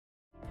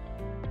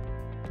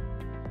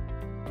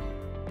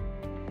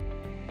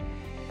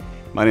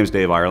My name is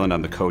Dave Ireland.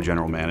 I'm the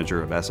co-general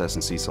manager of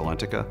SS&C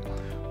Salentica.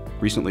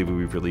 Recently,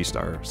 we've released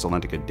our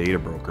Salentica Data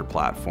Broker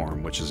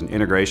platform, which is an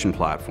integration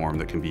platform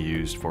that can be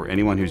used for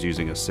anyone who's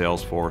using a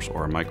Salesforce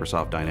or a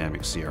Microsoft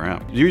Dynamics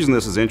CRM. The reason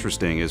this is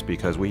interesting is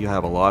because we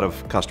have a lot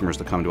of customers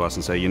that come to us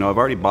and say, you know, I've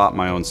already bought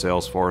my own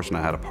Salesforce and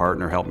I had a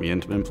partner help me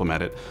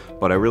implement it,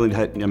 but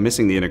I'm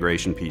missing the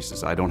integration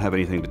pieces. I don't have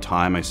anything to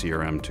tie my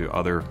CRM to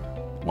other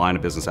line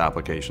of business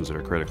applications that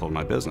are critical to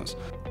my business.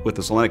 With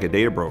the Salentica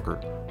Data Broker,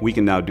 we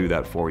can now do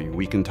that for you.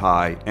 We can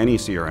tie any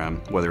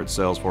CRM, whether it's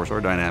Salesforce or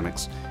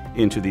Dynamics,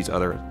 into these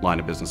other line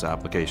of business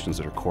applications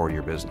that are core to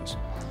your business.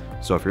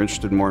 So if you're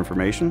interested in more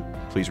information,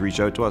 please reach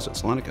out to us at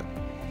Salentica.